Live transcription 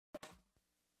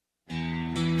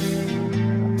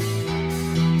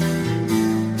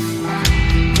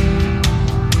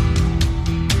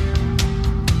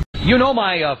You know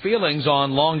my feelings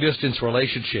on long-distance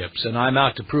relationships, and I'm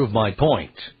out to prove my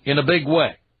point in a big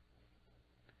way.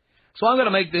 So I'm going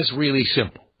to make this really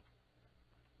simple.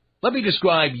 Let me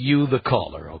describe you, the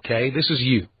caller, okay? This is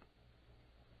you.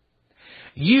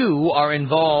 You are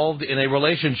involved in a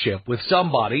relationship with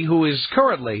somebody who is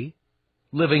currently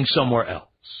living somewhere else.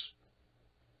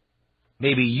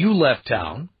 Maybe you left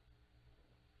town.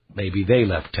 Maybe they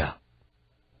left town.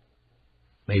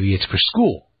 Maybe it's for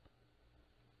school.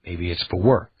 Maybe it's for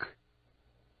work.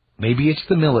 Maybe it's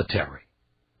the military.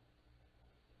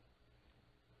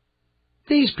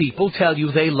 These people tell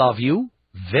you they love you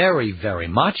very, very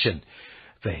much, and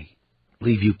they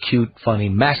leave you cute, funny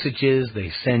messages.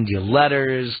 They send you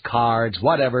letters, cards,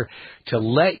 whatever, to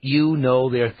let you know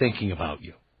they're thinking about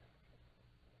you.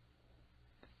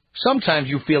 Sometimes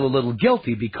you feel a little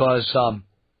guilty because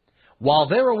while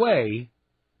they're away,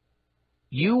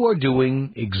 you are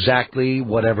doing exactly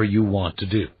whatever you want to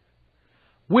do,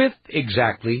 with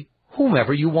exactly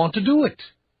whomever you want to do it.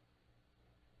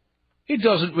 It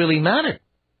doesn't really matter.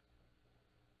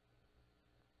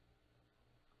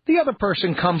 The other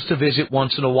person comes to visit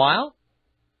once in a while.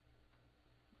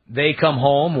 They come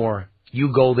home, or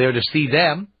you go there to see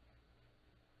them,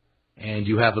 and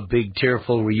you have a big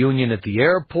tearful reunion at the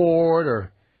airport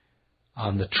or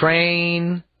on the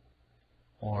train,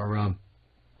 or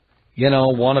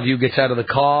one of you gets out of the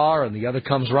car and the other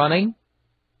comes running.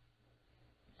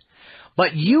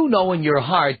 But you know in your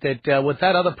heart that what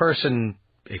that other person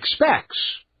expects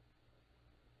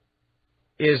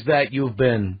is that you've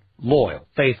been loyal,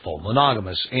 faithful,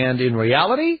 monogamous, and in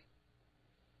reality,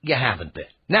 you haven't been.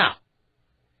 Now,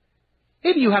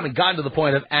 maybe you haven't gotten to the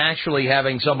point of actually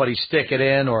having somebody stick it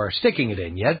in or sticking it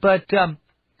in yet, but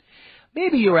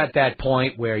maybe you're at that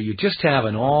point where you just have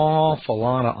an awful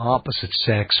lot of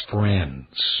opposite-sex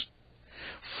friends.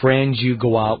 Friends you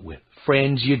go out with,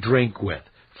 friends you drink with,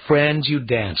 friends you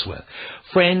dance with,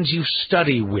 friends you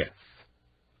study with,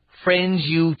 friends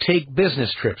you take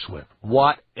business trips with,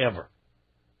 whatever.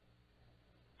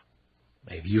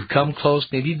 Maybe you've come close,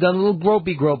 maybe you've done a little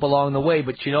gropey grope along the way,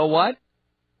 but you know what?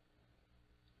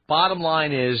 Bottom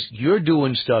line is, you're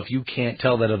doing stuff you can't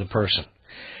tell that other person.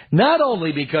 Not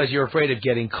only because you're afraid of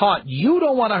getting caught, you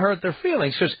don't want to hurt their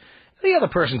feelings, because the other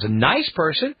person's a nice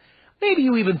person. Maybe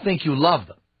you even think you love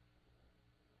them.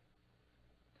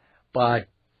 But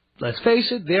let's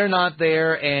face it, they're not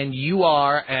there, and you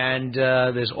are, and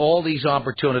there's all these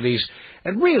opportunities,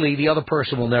 and really the other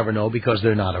person will never know because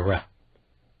they're not around.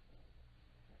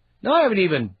 Now, I haven't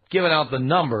even given out the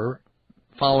number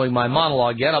following my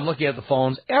monologue yet. I'm looking at the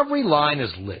phones. Every line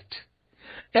is lit.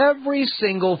 Every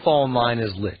single phone line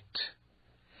is lit.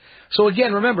 So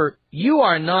again, remember, you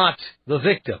are not the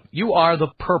victim. You are the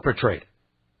perpetrator.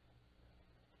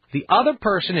 The other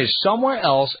person is somewhere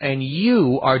else, and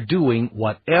you are doing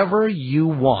whatever you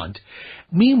want.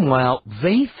 Meanwhile,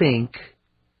 they think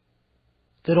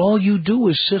that all you do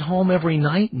is sit home every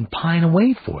night and pine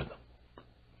away for them.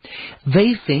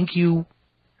 They think you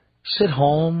sit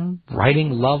home writing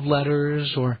love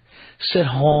letters, or sit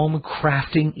home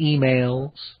crafting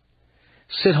emails,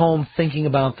 sit home thinking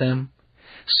about them,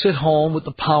 sit home with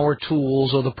the power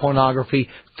tools or the pornography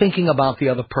thinking about the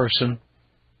other person.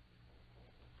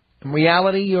 In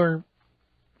reality, you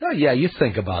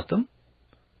think about them.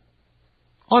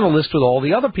 On a list with all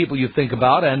the other people you think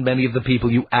about and many of the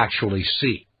people you actually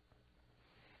see.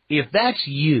 If that's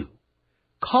you,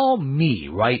 call me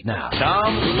right now.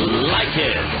 Tom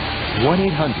Leykis.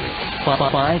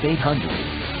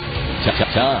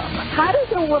 1-800-5800-TOM. How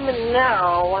does a woman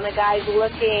know when a guy's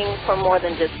looking for more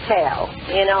than just tail?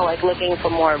 Like looking for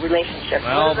more relationship.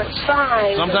 Well, what is a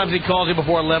sign? Sometimes he calls you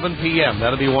before 11 p.m.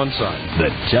 That'll be one sign. The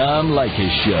Tom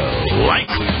Leykis Show.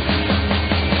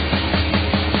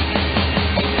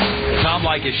 The Tom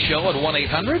Leykis Show at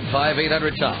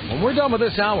 1-800-5800-TOM. When we're done with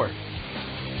this hour,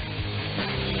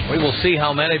 we will see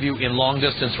how many of you in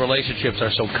long-distance relationships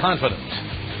are so confident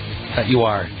that you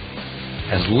are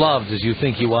as loved as you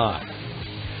think you are.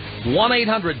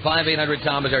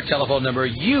 1-800-5800-TOM is our telephone number.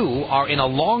 You are in a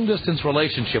long-distance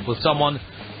relationship with someone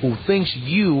who thinks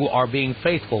you are being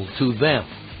faithful to them.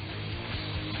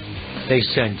 They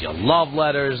send you love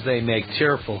letters. They make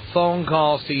tearful phone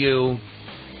calls to you.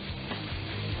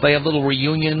 They have little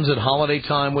reunions at holiday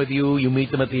time with you. You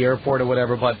meet them at the airport or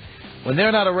whatever, but when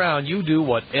they're not around, you do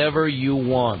whatever you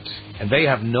want, and they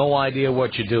have no idea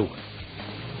what you're doing.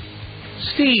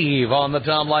 Steve on the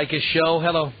Tom Leykis Show.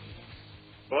 Hello.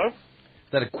 Hello? Is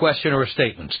that a question or a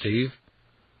statement, Steve?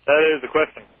 That is a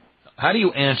question. How do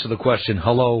you answer the question,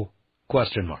 hello,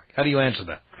 question mark? How do you answer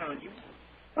that?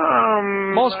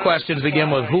 Most questions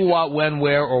begin with who, what, when,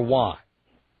 where, or why.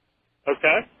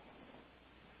 Okay.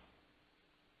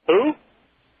 Who?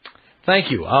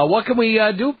 Thank you. What can we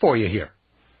do for you here?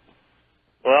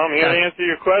 Well, I'm here to answer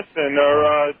your question.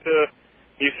 Or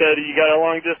you said you got a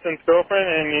long-distance girlfriend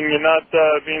and you're not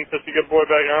being such a good boy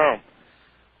back at home.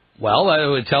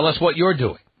 Well, tell us what you're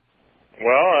doing.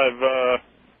 Well,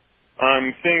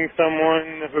 I'm seeing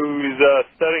someone who's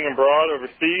studying abroad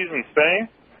overseas in Spain.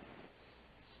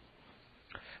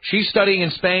 She's studying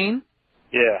in Spain?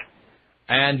 Yeah.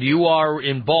 And you are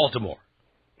in Baltimore?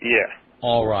 Yeah.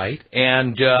 All right.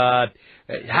 And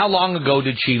how long ago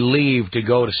did she leave to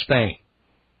go to Spain?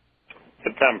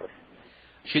 September.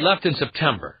 She left in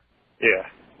September. Yeah.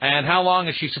 And how long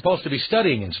is she supposed to be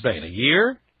studying in Spain? A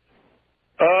year?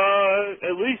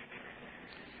 At least.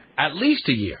 At least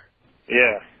a year.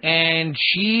 Yeah. And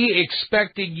she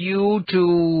expected you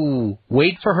to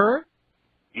wait for her?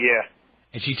 Yeah.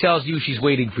 And she tells you she's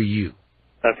waiting for you.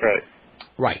 That's right.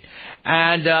 Right.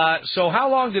 And so how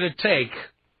long did it take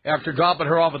after dropping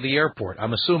her off at the airport?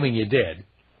 I'm assuming you did.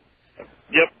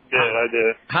 Yep, I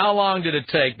did. How long did it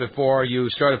take before you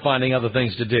started finding other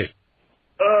things to do?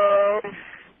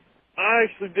 I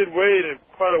actually did wait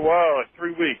quite a while, like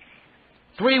 3 weeks.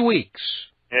 3 weeks?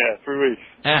 Yeah, 3 weeks.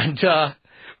 And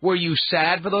were you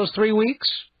sad for those 3 weeks?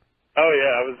 Oh,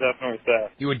 yeah, I was definitely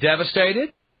sad. You were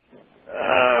devastated?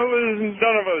 I don't know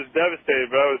if I was devastated,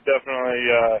 but I was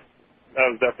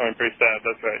definitely pretty sad,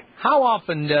 that's right. How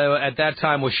often at that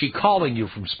time was she calling you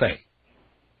from Spain?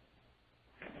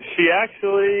 She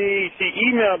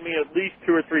emailed me at least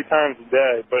 2 or 3 times a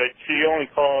day, but she only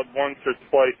called once or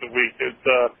twice a week.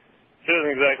 She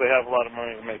doesn't exactly have a lot of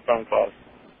money to make phone calls.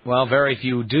 Well, very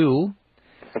few do.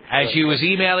 And she was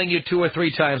emailing you 2 or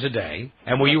 3 times a day.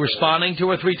 And were you responding 2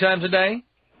 or 3 times a day?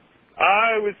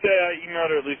 I would say I emailed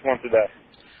her at least once a day.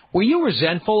 Were you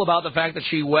resentful about the fact that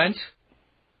she went?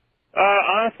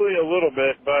 Honestly, a little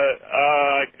bit, but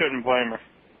I couldn't blame her.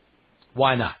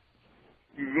 Why not?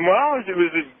 Well, it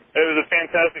was a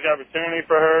fantastic opportunity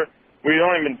for her. We'd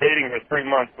only been dating for 3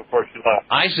 months before she left.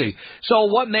 I see. So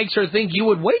what makes her think you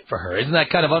would wait for her? Isn't that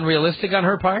kind of unrealistic on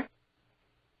her part?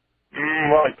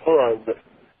 Well, I told her I would.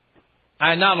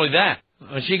 And not only that,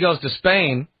 when she goes to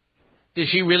Spain, does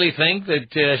she really think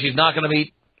that she's not going to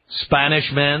meet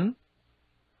Spanish men?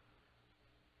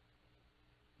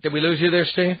 Did we lose you there,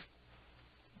 Steve?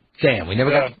 Damn, we never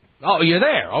got... Oh, you're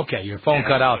there. Okay, your phone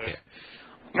cut out there.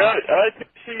 No, I think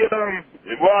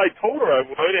well, I told her I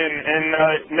would, and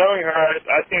knowing her,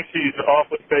 I think she's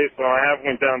awfully faithful. I have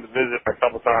went down to visit her a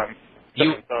couple times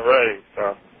already,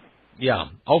 so... Yeah.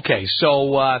 Okay,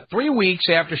 so 3 weeks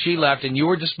after she left and you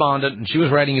were despondent and she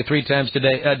was writing you 3 times a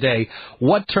day,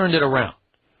 what turned it around?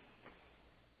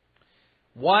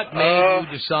 What made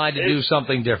you decide to do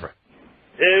something different?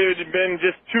 It had been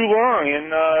just too long,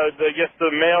 and I guess the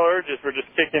male urges were just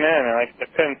kicking in, and I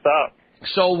couldn't stop.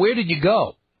 So where did you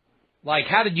go? Like,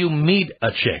 how did you meet a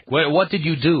chick? What did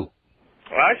you do?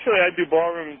 Well, actually, I do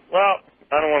ballroom. Well,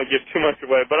 I don't want to give too much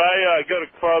away, but I go to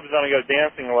clubs and I go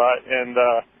dancing a lot, and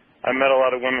I met a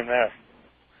lot of women there.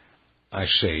 I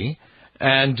see.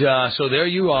 And so there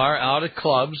you are, out at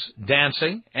clubs,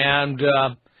 dancing, and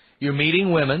you're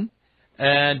meeting women.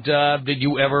 And did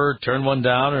you ever turn one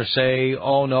down or say,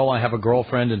 oh, no, I have a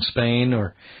girlfriend in Spain?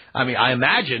 Or, I mean, I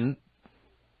imagine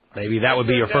maybe that would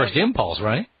be your first impulse,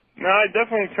 right? No, I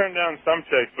definitely turned down some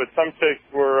chicks, but some chicks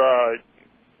were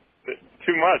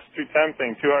too much, too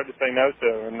tempting, too hard to say no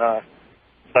to, and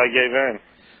so I gave in.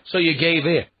 So you gave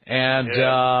in.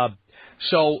 And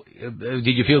so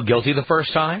did you feel guilty the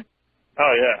first time?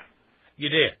 Oh, yeah. You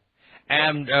did.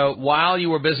 And while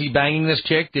you were busy banging this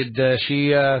chick, did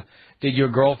your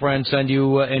girlfriend send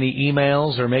you any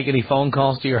emails or make any phone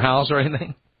calls to your house or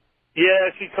anything? Yeah,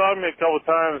 she called me a couple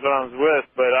times when I was with,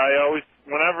 but I always,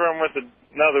 whenever I'm with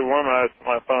another woman, I put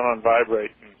my phone on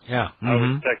vibrate. Yeah. I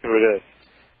always check who it is.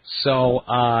 So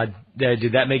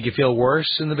did that make you feel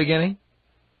worse in the beginning?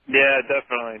 Yeah,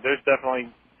 definitely. There's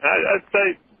definitely, I'd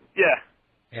say, yeah.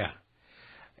 Yeah.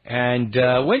 And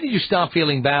when did you stop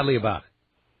feeling badly about it?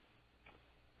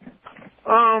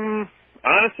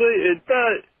 Honestly,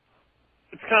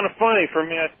 it's kind of funny for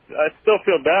me. I still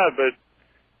feel bad, but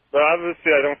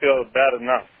obviously I don't feel bad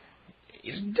enough.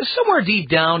 Somewhere deep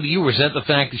down, do you resent the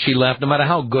fact that she left, no matter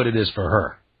how good it is for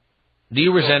her? Do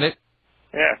you resent it?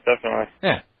 Yeah, definitely.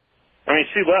 Yeah. I mean,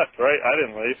 she left, right? I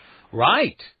didn't leave.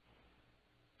 Right.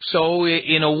 So,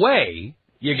 in a way,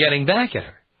 you're getting back at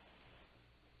her.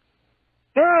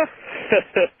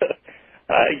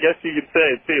 I guess you could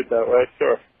see it that way,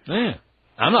 sure. Yeah.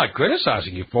 I'm not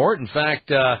criticizing you for it. In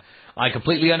fact, I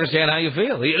completely understand how you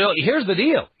feel. You know, here's the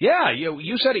deal. Yeah,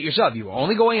 you said it yourself. You were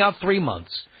only going out 3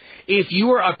 months. If you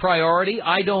were a priority,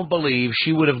 I don't believe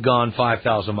she would have gone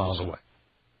 5,000 miles away.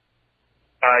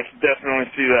 I can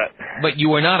definitely see that. But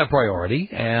you are not a priority,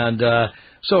 and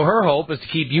so her hope is to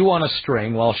keep you on a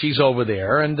string while she's over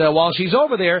there. And while she's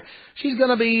over there, she's going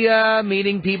to be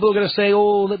meeting people who are going to say,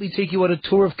 oh, let me take you on a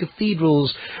tour of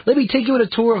cathedrals. Let me take you on a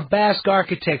tour of Basque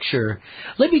architecture.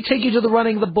 Let me take you to the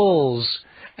Running of the Bulls.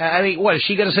 I mean, what, is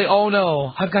she going to say, oh,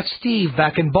 no, I've got Steve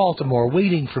back in Baltimore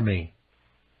waiting for me?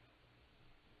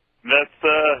 That's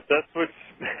what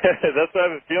that's what I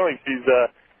have a feeling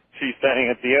she's saying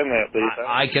at the end there, at least.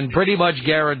 I can pretty much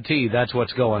guarantee that's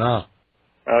what's going on.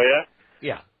 Oh, yeah?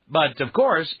 Yeah. But, of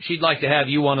course, she'd like to have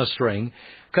you on a string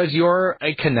because you're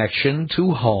a connection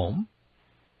to home.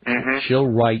 Mm-hmm. She'll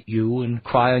write you and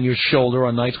cry on your shoulder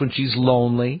on nights when she's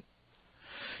lonely.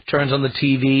 Turns on the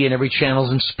TV and every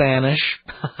channel's in Spanish.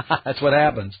 That's what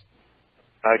happens.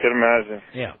 I can imagine.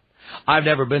 Yeah. I've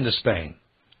never been to Spain,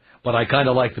 but I kind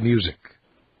of like the music.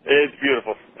 It's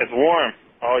beautiful. It's warm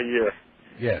all year.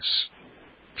 Yes.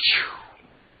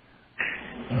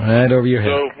 Right over your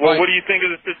head. So, what do you think of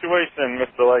the situation,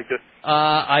 Mr. Likas?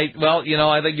 Well, you know,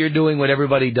 I think you're doing what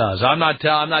everybody does. I'm not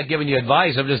giving you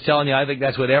advice. I'm just telling you I think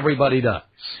that's what everybody does.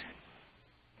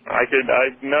 I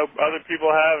know other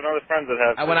people have and other friends that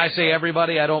have. And when I say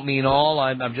everybody, I don't mean all.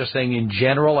 I'm just saying in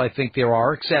general, I think there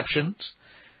are exceptions.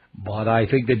 But I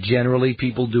think that generally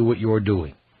people do what you're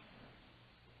doing.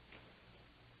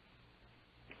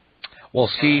 Well,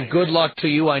 Steve, good luck to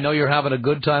you. I know you're having a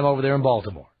good time over there in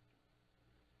Baltimore.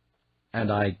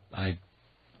 And I've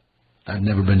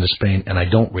never been to Spain, and I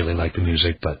don't really like the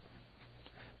music, but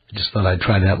I just thought I'd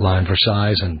try that line for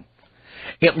size, and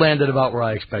it landed about where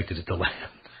I expected it to land.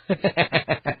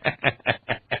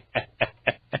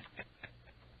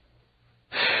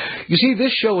 You see,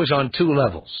 this show is on two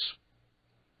levels.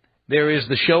 There is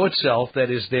the show itself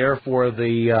that is there for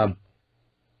the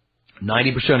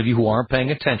 90% of you who aren't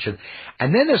paying attention.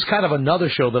 And then there's kind of another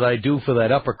show that I do for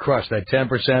that upper crust, that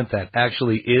 10% that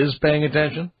actually is paying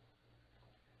attention,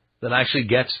 that actually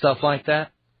gets stuff like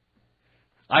that.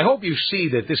 I hope you see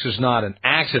that this is not an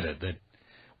accident, that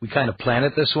we kind of plan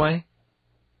it this way.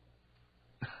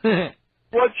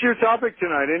 What's your topic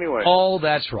tonight, anyway? Oh,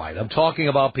 that's right. I'm talking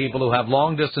about people who have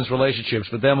long-distance relationships,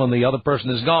 but then when the other person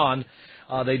is gone,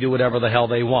 they do whatever the hell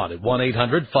they want. At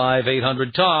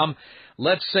 1-800-5800-TOM.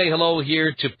 Let's say hello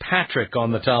here to Patrick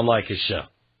on the Tom Likas Show.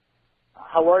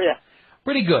 How are you?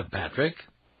 Pretty good, Patrick.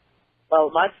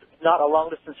 Well, mine's not a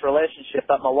long-distance relationship,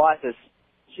 but my wife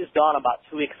she's gone about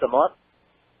 2 weeks a month.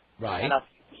 Right. And I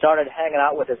started hanging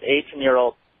out with this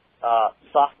 18-year-old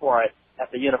sophomore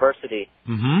at the university.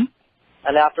 Mm-hmm.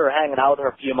 And after hanging out with her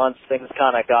a few months, things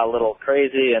kind of got a little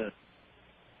crazy, and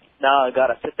now I've got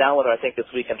to sit down with her, I think, this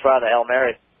week and try the Hail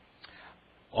Mary.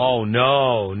 Oh,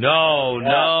 no.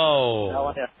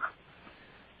 Yeah.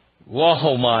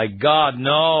 Whoa, my God,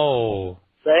 no.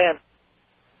 Saying.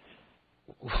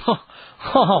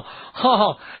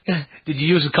 Did you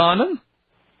use a condom?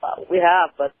 We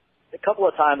have, but a couple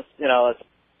of times, it's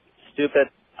stupid.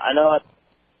 I know it.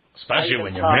 Especially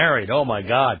when you're married. Oh, my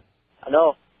God. I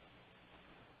know.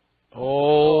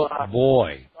 Oh,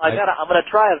 boy. I'm going to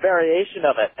try a variation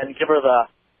of it and give her the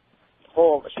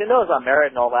whole... She knows I'm married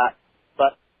and all that,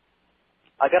 but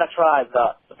I got to try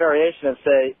the variation and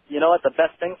say, you know what, the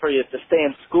best thing for you is to stay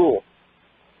in school.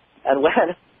 And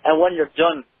when you're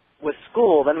done with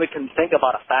school, then we can think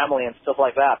about a family and stuff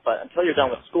like that. But until you're done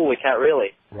with school, we can't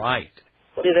really. Right.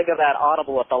 What do you think of that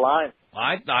audible at the line?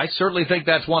 I certainly think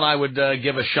that's one I would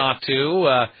give a shot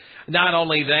to. Not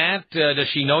only that, does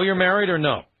she know you're married or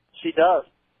no? She does.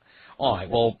 All right.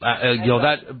 Well,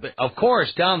 that, of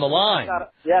course, down the line.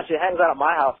 Yeah, she hangs out at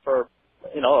my house for,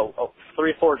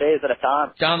 3-4 days at a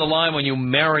time. Down the line, when you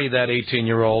marry that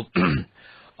 18-year-old,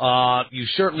 you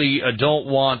certainly don't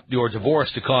want your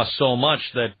divorce to cost so much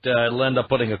that it'll end up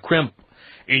putting a crimp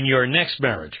in your next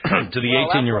marriage to the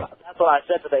 18-year-old. That's what I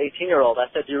said to the 18-year-old. I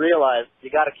said, you realize you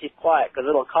got to keep quiet because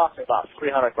it'll cost me about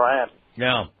 $300,000.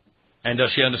 Yeah. And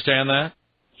does she understand that?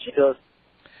 She does.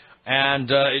 And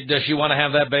does she want to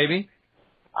have that baby?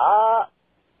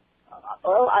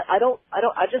 Well, I don't.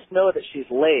 I just know that she's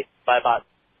late by about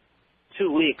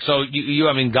 2 weeks. So you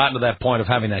haven't gotten to that point of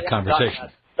having that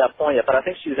conversation. That point yet, but I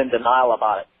think she's in denial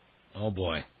about it. Oh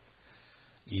boy.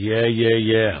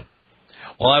 Yeah.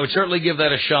 Well, I would certainly give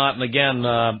that a shot. And again,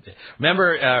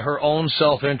 remember, her own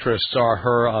self-interests are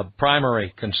her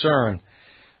primary concern.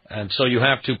 And so you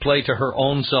have to play to her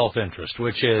own self-interest,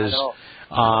 which is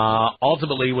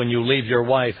ultimately when you leave your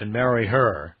wife and marry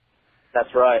her.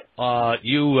 That's right.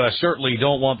 You certainly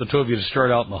don't want the two of you to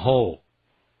start out in the hole.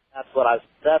 I'm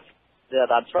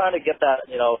trying to get that,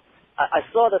 I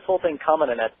saw this whole thing coming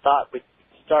and I thought we'd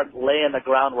start laying the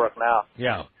groundwork now.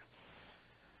 Yeah.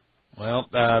 Well,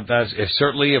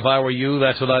 certainly if I were you,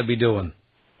 that's what I'd be doing.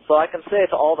 So I can say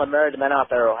to all the married men out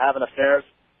there who are having affairs,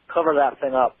 cover that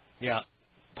thing up. Yeah.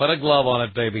 Put a glove on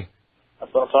it, baby.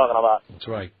 That's what I'm talking about. That's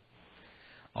right.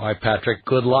 All right, Patrick,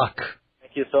 good luck.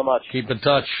 Thank you so much. Keep in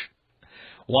touch.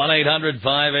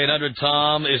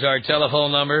 1-800-5800-TOM is our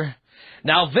telephone number.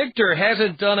 Now, Victor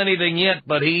hasn't done anything yet,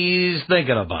 but he's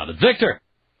thinking about it. Victor.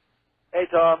 Hey,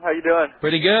 Tom. How you doing?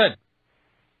 Pretty good.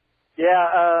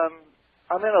 Yeah,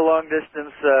 I'm in a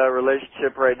long-distance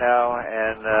relationship right now,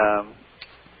 and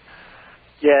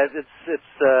yeah,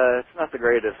 it's not the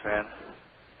greatest, man,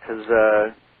 because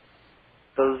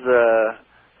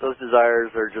those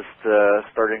desires are just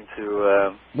starting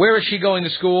to. Where is she going to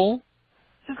school?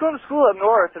 She's going to school up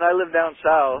north, and I live down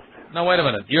south. Now, wait a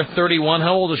minute. You're 31.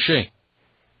 How old is she?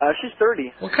 She's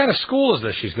 30. What kind of school is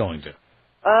this she's going to?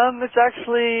 It's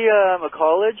actually a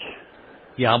college.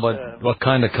 Yeah, but what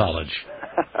kind of college?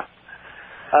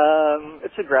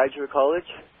 It's a graduate college.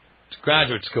 It's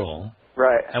graduate school.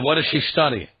 Right. And what does she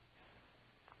study?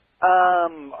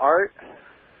 Art.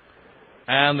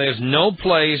 And there's no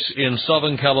place in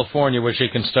Southern California where she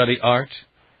can study art?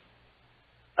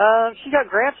 She got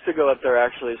grants to go up there,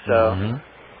 actually, so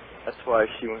that's why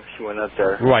she went up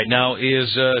there. Right. Now,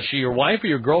 is she your wife or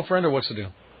your girlfriend, or what's the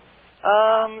deal?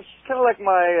 She's kind of like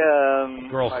my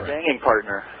girlfriend, my banging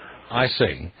partner. I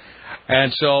see.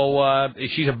 And so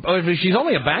she's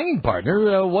only a banging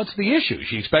partner. What's the issue?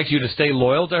 She expects you to stay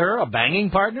loyal to her, a banging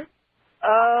partner?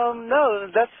 No,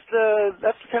 that's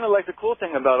kind of like the cool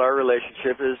thing about our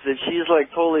relationship is that she's like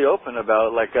totally open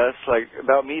about like us, like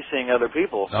about me seeing other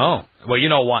people. Oh, well, you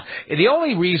know what? The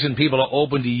only reason people are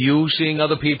open to you seeing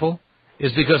other people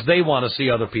is because they want to see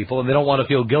other people and they don't want to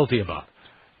feel guilty about it.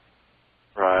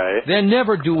 Right. They're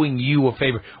never doing you a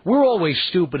favor. We're always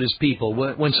stupid as people.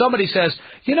 When somebody says,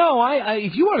 you know,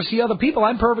 if you want to see other people,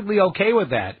 I'm perfectly okay with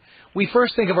that. We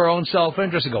first think of our own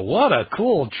self-interest and go, what a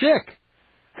cool chick.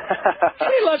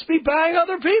 She lets me bang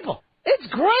other people. It's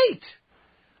great.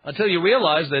 Until you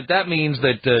realize that means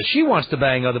that she wants to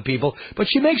bang other people, but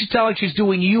she makes it sound like she's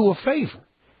doing you a favor.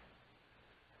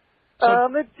 So,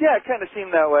 it kind of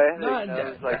seemed that way.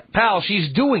 Like, pal,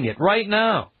 she's doing it right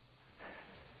now.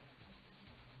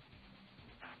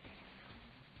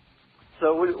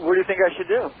 So what do you think I should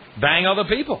do? Bang other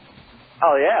people.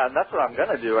 Oh, yeah, and that's what I'm going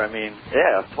to do. I mean,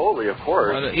 yeah, totally, of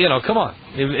course. You know, come on.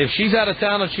 If she's out of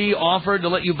town and she offered to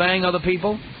let you bang other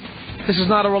people, this is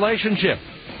not a relationship.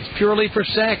 It's purely for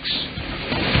sex.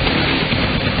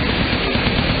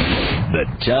 The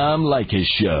Tom Leykis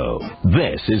Show.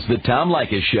 This is the Tom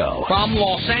Leykis Show. From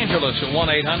Los Angeles at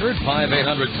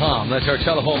 1-800-5800-TOM. That's our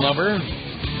telephone number.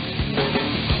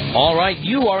 All right,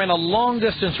 you are in a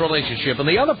long-distance relationship, and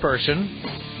the other person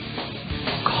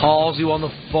calls you on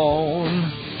the phone,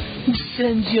 and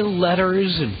sends you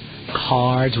letters and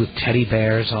cards with teddy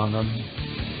bears on them,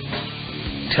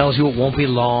 tells you it won't be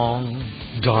long,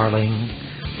 darling,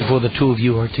 before the two of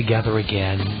you are together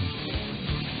again.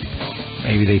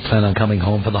 Maybe they plan on coming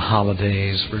home for the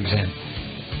holidays, for example.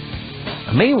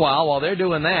 And meanwhile, while they're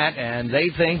doing that, and they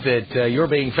think that you're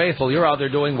being faithful, you're out there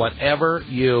doing whatever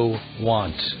you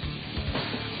want.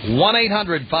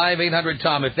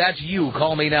 1-800-5800-TOM. If that's you,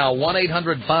 call me now.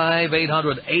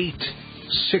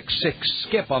 1-800-5800-866.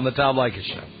 Skip on the Tom Leykis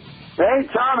Show. Hey,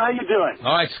 Tom, how you doing?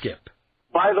 All right, Skip.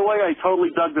 By the way, I totally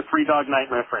dug the Three Dog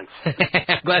Night reference.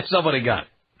 Glad somebody got it.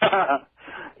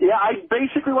 Yeah, I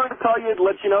basically wanted to call you to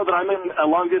let you know that I'm in a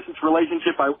long-distance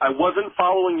relationship. I wasn't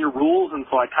following your rules, and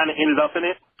so I kind of ended up in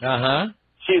it. Uh-huh.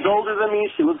 She's older than me.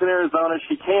 She lives in Arizona.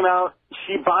 She came out.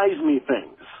 She buys me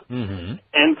things. Mm-hmm.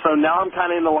 And so now I'm kind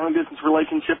of in a long-distance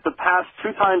relationship. The past 2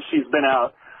 times she's been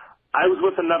out, I was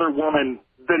with another woman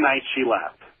the night she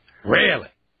left. Really?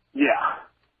 Yeah.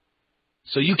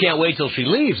 So you can't wait till she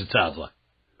leaves, it sounds like.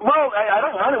 Well, I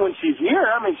don't mind it when she's here.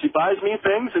 I mean, she buys me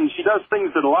things, and she does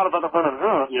things that a lot of other women,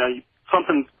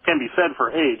 something can be said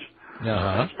for age.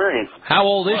 Uh-huh. Experience. How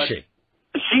old is she?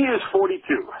 She is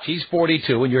 42. She's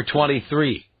 42, and you're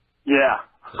 23. Yeah.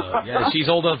 Yeah, she's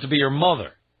old enough to be your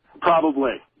mother.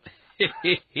 Probably.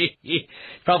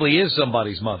 Probably is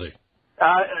somebody's mother.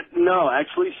 No,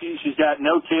 actually, she's got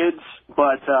no kids,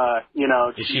 but,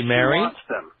 Is she married? She wants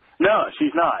them. No,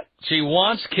 she's not. She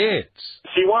wants kids.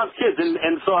 She wants kids,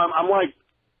 and so I'm like,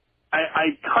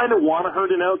 I kind of want her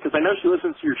to know, because I know she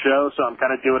listens to your show, so I'm kind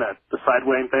of doing the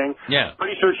sideway thing. Yeah.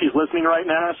 Pretty sure she's listening right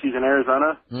now. She's in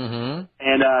Arizona. Mm-hmm.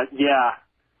 And, yeah.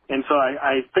 And so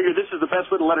I figured this is the best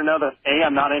way to let her know that, A,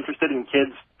 I'm not interested in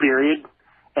kids, period,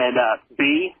 and,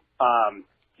 B,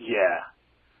 yeah.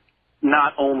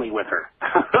 not only with her.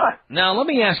 Now, let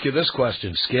me ask you this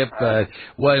question, Skip.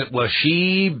 Was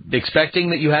she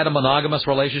expecting that you had a monogamous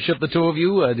relationship, the two of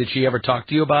you? Did she ever talk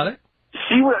to you about it?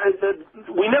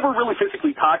 We never really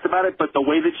physically talked about it, but the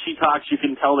way that she talks, you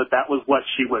can tell that was what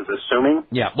she was assuming.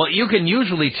 Yeah, well, you can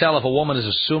usually tell if a woman is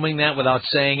assuming that without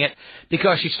saying it,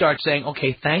 because she starts saying,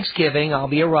 okay, Thanksgiving, I'll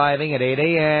be arriving at 8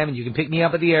 a.m., and you can pick me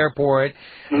up at the airport.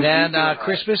 And then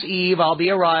Christmas Eve, I'll be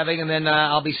arriving, and then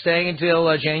I'll be staying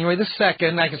until January the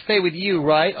 2nd. I can stay with you,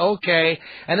 right? Okay.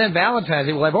 And then Valentine's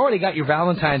Day, well, I've already got your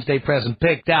Valentine's Day present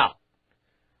picked out.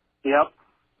 Yep.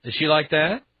 Is she like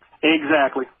that?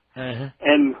 Exactly. Uh-huh.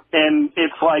 And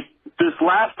it's like this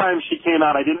last time she came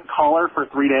out, I didn't call her for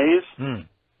 3 days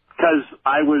because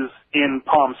I was in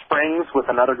Palm Springs with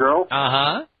another girl.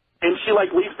 Uh-huh. And she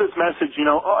leaves this message,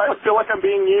 oh, I feel like I'm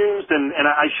being used, and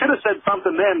I should have said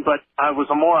something then, but I was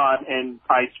a moron and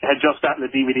I had just gotten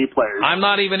the DVD player. I'm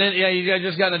not even in. Yeah, you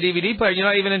just got a DVD player. You're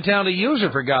not even in town to use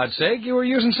it, for God's sake. You were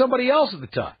using somebody else at the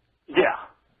time. Yeah.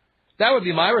 That would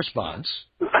be my response.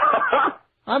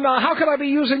 I'm not. How could I be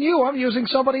using you? I'm using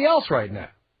somebody else right now.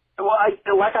 Well,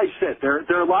 like I said, there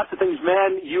are lots of things,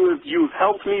 man. You've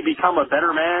helped me become a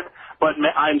better man, but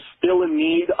I'm still in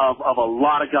need of a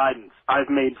lot of guidance. I've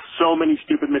made so many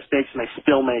stupid mistakes, and I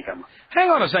still make them. Hang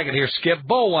on a second here, Skip.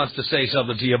 Bo wants to say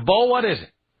something to you. Bo, what is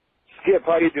it? Skip,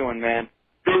 how you doing, man?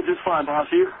 Doing just fine, boss.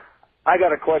 You? I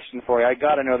got a question for you. I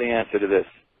got to know the answer to this.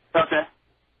 Okay.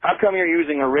 How come you're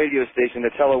using a radio station to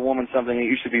tell a woman something that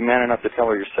you should be man enough to tell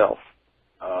her yourself?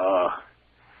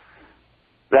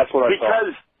 That's what I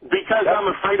thought. Because I'm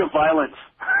afraid of violence.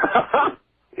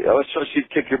 So she'd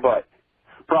kick your butt.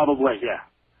 Probably, yeah.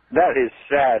 That is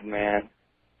sad, man.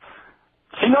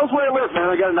 She knows where I live, man.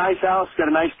 I got a nice house, got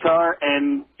a nice car,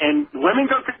 and women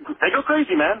go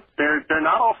crazy, man. They're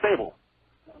not all stable.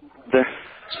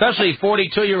 Especially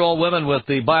 42-year-old women with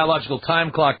the biological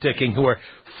time clock ticking who are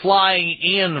flying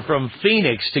in from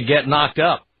Phoenix to get knocked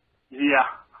up. Yeah.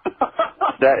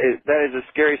 That is a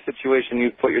scary situation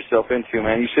you've put yourself into,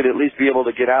 man. You should at least be able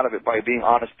to get out of it by being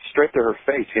honest straight to her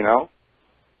face,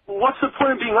 What's the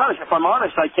point of being honest? If I'm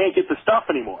honest, I can't get the stuff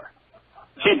anymore.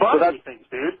 She bugs me things,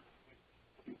 dude.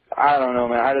 I don't know,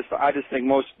 man. I just think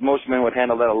most men would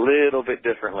handle that a little bit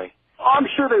differently. I'm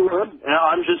sure they would.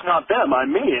 I'm just not them.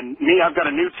 I'm me. And me, I've got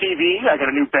a new TV. I got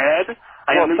a new bed.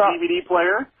 I got a new DVD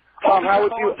player. Tom, how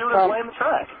would you... Playing the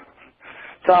track.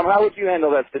 Tom, how would you handle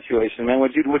that situation, man?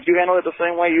 Would you handle it the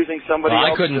same way, using somebody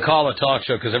else? I couldn't call a talk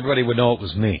show because everybody would know it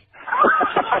was me.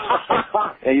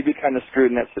 Yeah, you'd be kind of screwed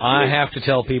in that situation. I have to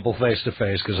tell people face to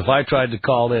face because if I tried to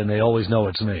call in, they always know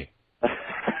it's me.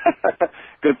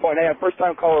 Good point. Hey, a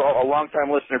first-time caller, a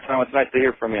long-time listener, Tom. It's nice to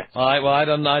hear from you. All right, well, I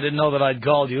didn't know that I'd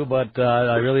called you, but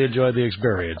I really enjoyed the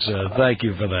experience. Thank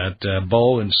you for that,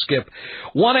 Bo and Skip.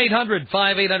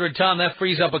 1-800-5800-TOM. That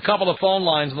frees up a couple of phone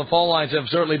lines, and the phone lines have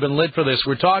certainly been lit for this.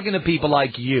 We're talking to people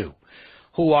like you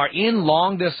who are in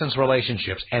long-distance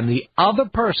relationships, and the other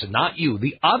person, not you,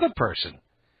 the other person,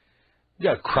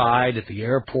 cried at the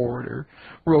airport or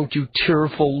wrote you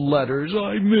tearful letters.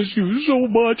 I miss you so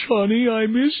much, honey. I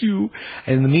miss you.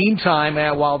 And in the meantime,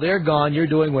 while they're gone, you're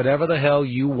doing whatever the hell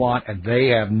you want, and they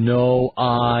have no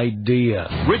idea.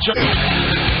 Richard.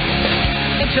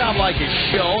 The Tom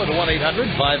Leykis Show at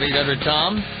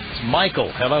 1-800-5800-TOM. It's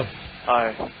Michael. Hello.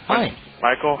 Hi. Hi.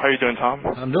 Michael, how you doing, Tom?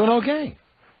 I'm doing okay.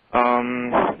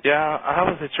 Yeah, I have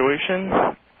a situation,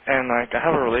 and I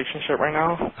have a relationship right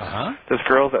now. Uh-huh. This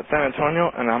girl's at San Antonio,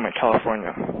 and I'm at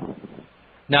California.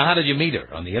 Now, how did you meet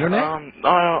her? On the internet?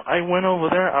 I went over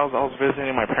there. I was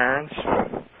visiting my parents,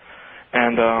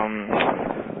 and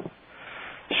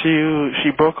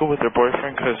she broke up with her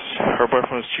boyfriend because her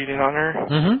boyfriend was cheating on her.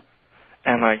 Mm-hmm.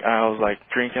 And I was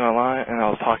drinking a lot, and I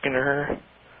was talking to her.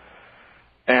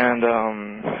 And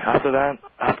after that,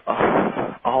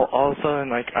 all of a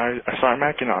sudden, I started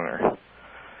macking on her.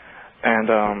 And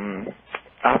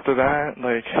after that,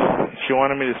 she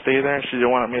wanted me to stay there, and she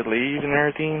didn't want me to leave and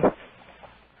everything.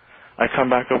 I come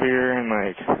back over here, and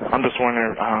I'm just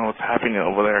wondering what's happening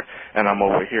over there, and I'm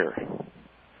over here.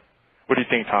 What do you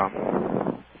think,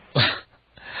 Tom?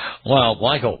 Well,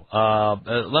 Michael,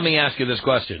 let me ask you this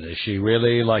question: is she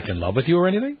really in love with you or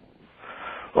anything?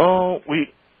 Well,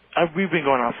 we've been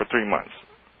going out for 3 months.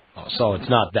 Oh, so it's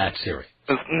not that serious.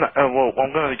 It's not, I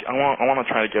want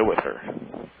to try to get with her.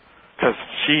 Because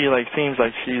she, seems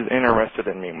like she's interested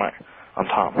in me, I'm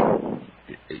Tom.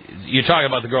 You're talking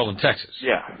about the girl in Texas?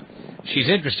 Yeah. She's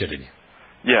interested in you?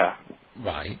 Yeah.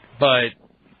 Right. But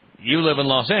you live in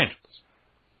Los Angeles?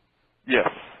 Yes.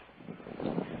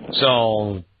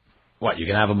 So, what, you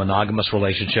can have a monogamous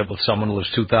relationship with someone who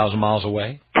lives 2,000 miles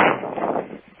away?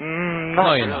 Not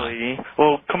no, you're really. Not.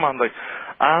 Well, come on, like,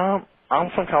 I'm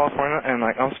from California, and,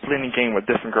 like, I'm splitting game with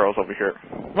different girls over here.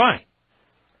 Right.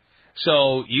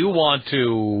 So you want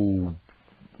to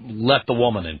let the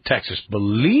woman in Texas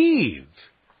believe.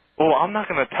 Well, I'm not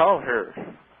going to tell her.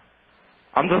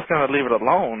 I'm just going to leave it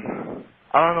alone.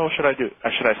 I don't know what should I do.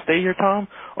 Should I stay here, Tom,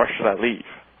 or should I leave?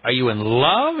 Are you in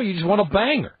love, or you just want to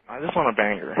bang her? I just want to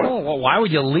bang her. Oh, well, why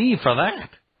would you leave for that?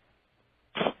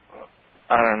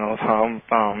 I don't know, Tom.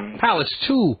 Pal, it's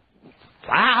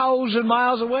 2,000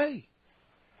 miles away.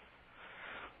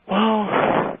 Well,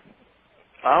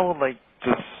 I would, like,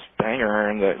 just bang her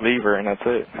and leave her, and that's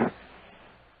it.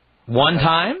 One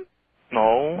time?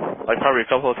 No, like probably a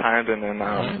couple of times, and then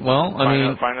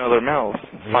find other males.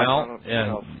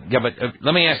 Yeah, but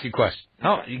let me ask you a question.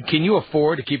 Can you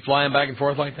afford to keep flying back and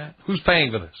forth like that? Who's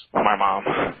paying for this? My mom.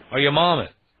 Oh, your mom is?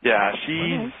 Yeah,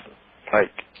 she's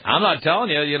like. I'm not telling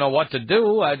you, what to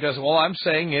do. All I'm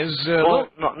saying is. No,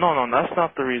 that's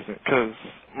not the reason. Because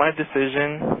my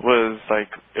decision was like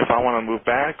if I want to move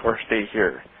back or stay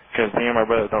here. Because me and my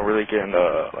brother don't really get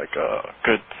into like a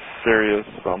good, serious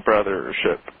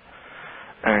brothership.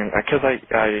 And because I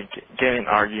get in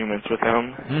arguments with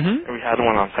him, and we had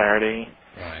one on Saturday.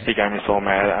 Right. He got me so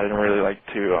mad. I didn't really like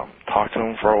to talk to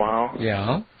him for a while.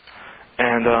 Yeah.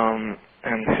 And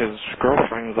his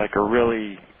girlfriend is like a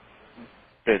really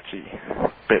bitch.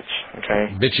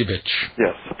 Okay. Bitchy bitch.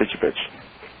 Yes, bitchy bitch.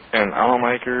 And I don't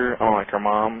like her. I don't like her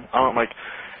mom. I don't like.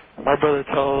 My brother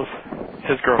tells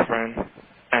his girlfriend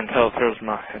and tells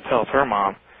her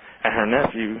mom and her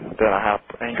nephew that I have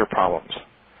anger problems.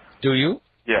 Do you?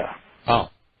 Yeah. Oh.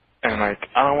 And, like,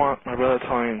 I don't want my brother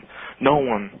telling no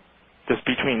one, just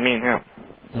between me and him.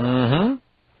 Mm-hmm.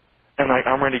 And, like,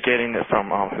 I'm already getting it from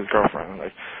his girlfriend.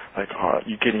 Like,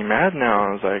 you getting mad now?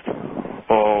 I was like,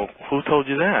 well, who told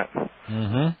you that?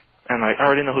 Mm-hmm. And, like, I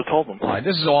already know who told them. All right,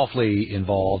 this is awfully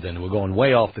involved, and we're going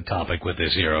way off the topic with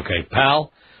this here, okay?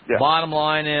 Pal, yeah. Bottom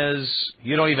line is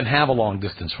you don't even have a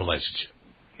long-distance relationship.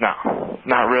 No,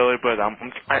 not really, but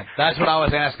that's what I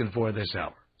was asking for this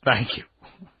hour. Thank you.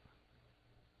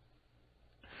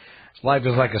 Life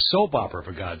is like a soap opera,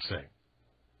 for God's sake.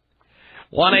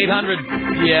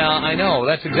 1-800, yeah, I know.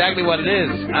 That's exactly what it is.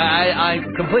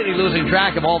 I'm completely losing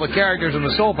track of all the characters in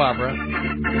the soap opera,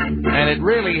 and it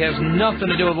really has nothing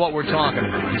to do with what we're talking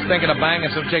about. He's thinking of banging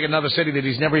some chick in another city that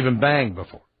he's never even banged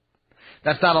before.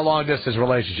 That's not a long-distance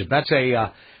relationship. That's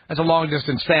a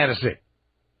long-distance fantasy.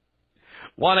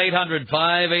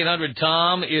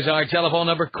 1-800-5800-TOM is our telephone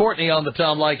number. Courtney on the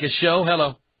Tom Leykis Show.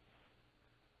 Hello.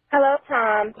 Hello,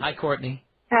 Tom. Hi, Courtney.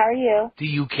 How are you? Do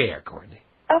you care, Courtney?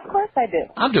 Of course I do.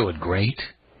 I'm doing great.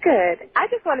 Good. I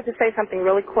just wanted to say something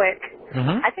really quick.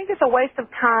 Mm-hmm. I think it's a waste of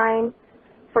time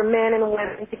for men and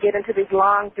women to get into these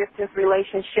long-distance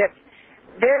relationships.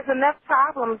 There's enough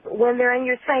problems when they're in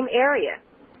your same area.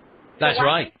 That's so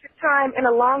right. Why waste your time in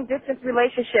a long-distance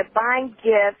relationship buying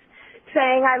gifts,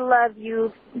 saying I love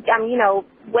you,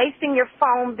 wasting your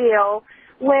phone bill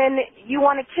when you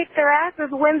want to kick their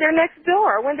asses when they're next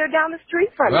door, when they're down the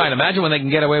street from you. Right. Imagine when they can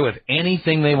get away with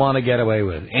anything they want to get away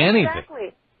with. Anything.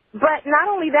 Exactly. But not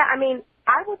only that,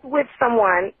 I was with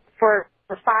someone for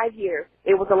 5 years.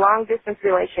 It was a long-distance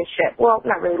relationship. Well,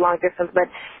 not really long-distance, but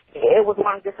it was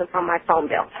long-distance on my phone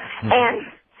bill. Mm-hmm. And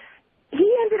he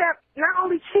ended up not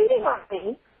only cheating on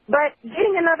me, but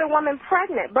getting another woman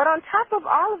pregnant. But on top of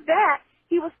all of that,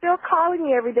 he was still calling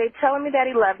me every day, telling me that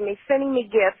he loved me, sending me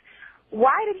gifts.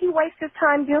 Why did he waste his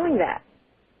time doing that?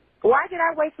 Why did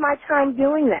I waste my time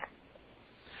doing that?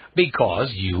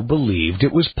 Because you believed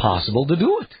it was possible to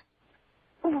do it.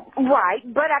 Right,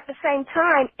 but at the same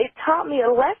time, it taught me a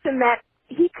lesson that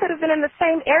he could have been in the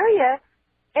same area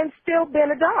and still been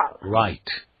a dog.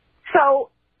 Right.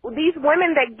 So these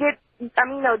women that get,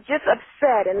 just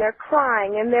upset and they're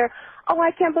crying and they're, oh,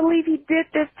 I can't believe he did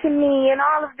this to me and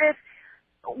all of this.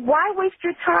 Why waste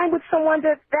your time with someone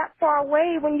that's that far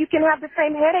away when you can have the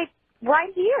same headache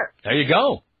right here? There you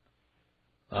go.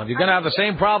 If you're going to have the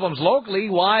same problems locally,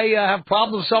 why have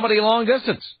problems with somebody long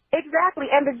distance? Exactly.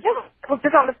 And the gentleman was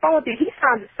just on the phone with you. He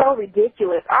sounded so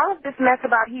ridiculous. All of this mess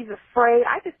about he's afraid,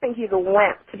 I just think he's a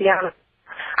wimp, to be honest.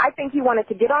 I think he wanted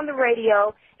to get on the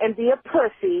radio and be a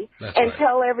pussy and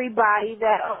tell everybody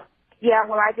that, oh, yeah,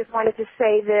 well, I just wanted to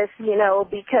say this,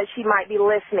 because she might be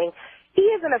listening. He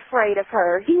isn't afraid of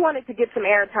her. He wanted to get some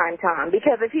airtime, Tom,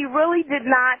 because if he really did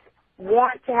not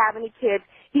want to have any kids,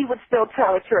 he would still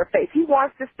tell it to her face. He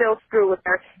wants to still screw with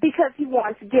her because he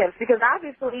wants gifts, because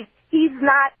obviously he's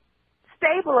not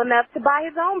stable enough to buy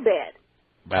his own bed.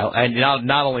 Well, and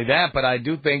not only that, but I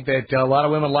do think that a lot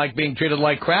of women like being treated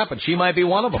like crap, and she might be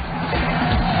one of them.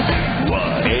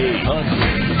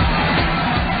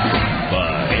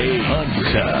 1-800-5800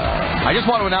 Tom. I just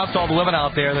want to announce to all the women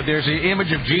out there that there's the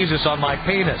image of Jesus on my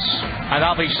penis, and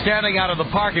I'll be standing out of the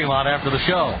parking lot after the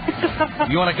show. If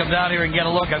you want to come down here and get a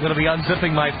look, I'm going to be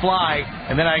unzipping my fly,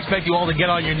 and then I expect you all to get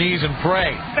on your knees and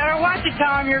pray. Better watch it,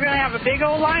 Tom. You're going to have a big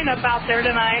old lineup out there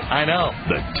tonight. I know.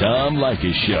 The Tom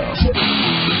Leykis Show.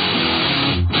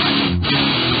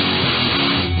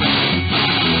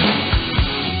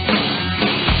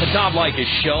 The Tom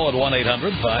Leykis Show at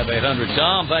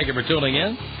 1-800-5800-TOM. Thank you for tuning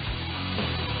in.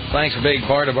 Thanks for being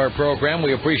part of our program.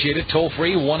 We appreciate it. Toll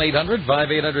free,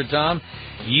 1-800-5800-TOM.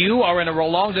 You are in a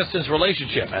long-distance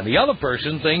relationship, and the other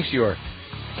person thinks you're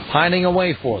pining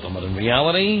away for them. But in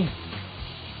reality,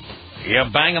 you're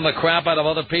banging the crap out of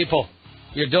other people.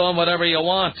 You're doing whatever you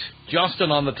want.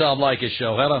 Justin on the Tom Leykis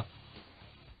Show. Hello.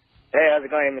 Hey, how's it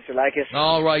going, Mr. Leykis?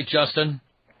 All right, Justin.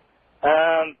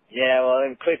 Yeah, well,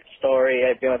 in quick story,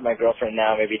 I've been with my girlfriend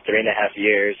now maybe 3.5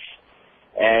 years,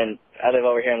 and I live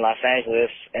over here in Los Angeles,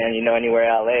 and anywhere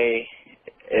L.A.,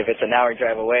 if it's an hour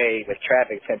drive away with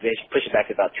traffic, it's going to push it back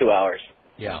to about 2 hours.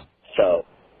 Yeah. So,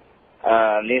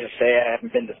 needless to say, I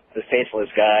haven't been the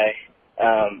faithfulest guy.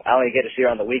 I only get to see her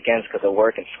on the weekends because of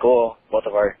work and school. Both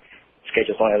of our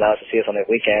schedules only allow us to see us on the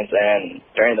weekends, and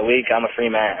during the week, I'm a free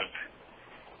man.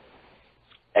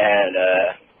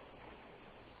 And,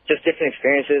 just different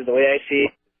experiences, the way I see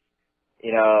it,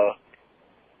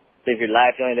 live your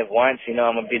life, you only live once, I'm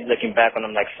going to be looking back when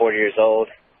I'm like 40 years old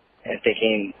and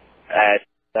thinking I've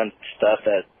done stuff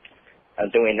that I'm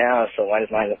doing now, so why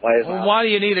do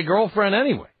you need a girlfriend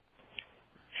anyway?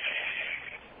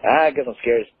 I guess I'm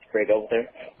scared to break up with her.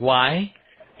 Why?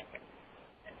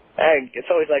 It's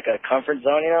always like a comfort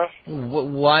zone,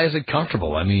 Why is it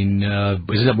comfortable? I mean,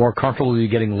 isn't it more comfortable you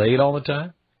getting laid all the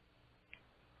time?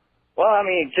 Well, I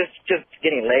mean, just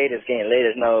getting laid is getting laid.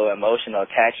 There's no emotional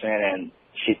attachment, and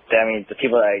the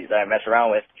people that I mess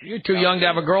around with. You're too young to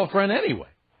have a girlfriend anyway.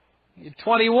 You're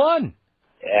 21.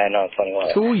 Yeah, I know,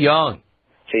 21. Too young.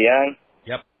 Too young?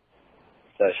 Yep.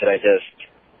 So should I just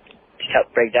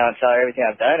break down and tell her everything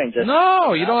I've done and just...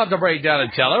 No, you don't have to break down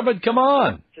and tell her, but come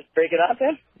on. Just break it off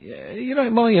then?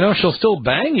 Yeah, she'll still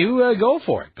bang you. Go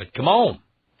for it, but come on.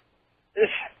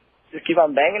 Just keep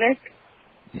on banging her?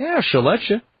 Yeah, she'll let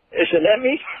you. She'll let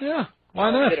me? Yeah,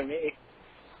 why not?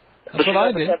 That's what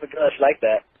I did. Type of girl like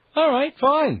that. All right,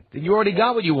 fine. You already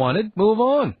got what you wanted. Move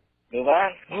on. Move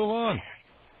on? Move on.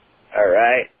 All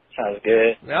right. Sounds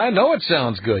good. I know it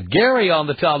sounds good. Gary on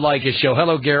the Tom Leykis Show.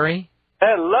 Hello, Gary.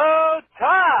 Hello,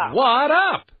 Tom. What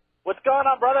up? What's going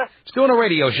on, brother? It's doing a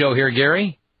radio show here,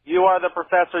 Gary. You are the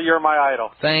professor. You're my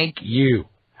idol. Thank you.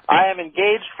 I am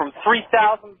engaged from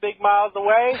 3,000 big miles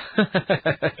away,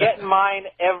 getting mine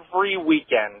every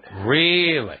weekend.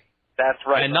 Really? That's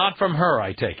right. And not from her,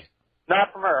 I take it.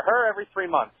 Not from her. Her every 3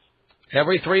 months.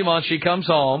 Every 3 months she comes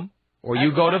home, or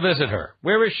you go to visit her.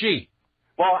 Where is she?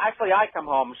 Well, actually, I come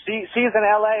home. She's in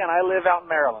L.A., and I live out in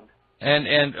Maryland.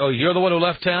 And you're the one who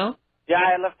left town? Yeah,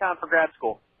 I left town for grad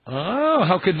school. Oh,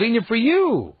 how convenient for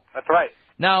you. That's right.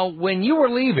 Now, when you were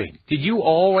leaving, did you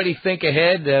already think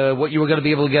ahead what you were going to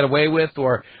be able to get away with,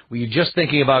 or were you just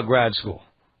thinking about grad school?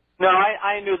 No,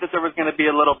 I knew that there was going to be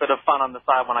a little bit of fun on the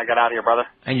side when I got out of here, brother.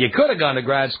 And you could have gone to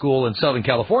grad school in Southern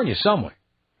California somewhere.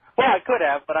 Well, I could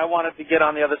have, but I wanted to get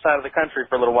on the other side of the country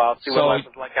for a little while, see what life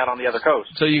was like out on the other coast.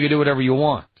 So you could do whatever you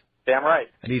want. Damn right.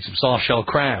 And eat some soft-shell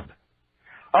crab.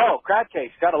 Oh, crab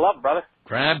cakes. Gotta love them, brother.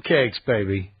 Crab cakes,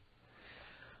 baby.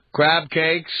 Crab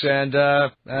cakes and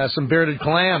some bearded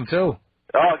clam, too.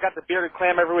 Oh, I got the bearded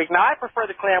clam every week. Now, I prefer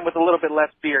the clam with a little bit less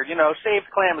beard.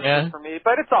 Shaved clam is good for me,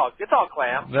 but it's all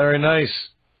clam. Very nice.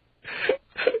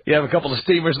 You have a couple of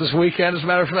steamers this weekend, as a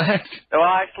matter of fact? Well,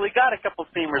 I actually got a couple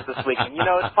steamers this weekend.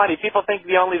 It's funny. People think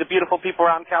only the beautiful people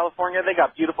around California. They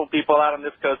got beautiful people out on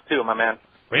this coast, too, my man.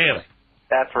 Really?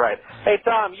 That's right. Hey,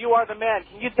 Tom, you are the man.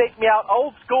 Can you take me out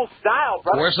old school style,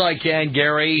 brother? Of course I can,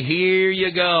 Gary. Here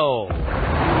you go.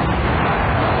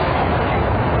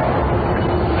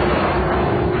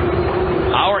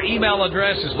 Our email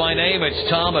address is my name. It's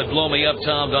Tom at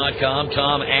blowmeuptom.com.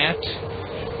 Tom at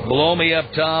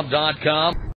blowmeuptom.com.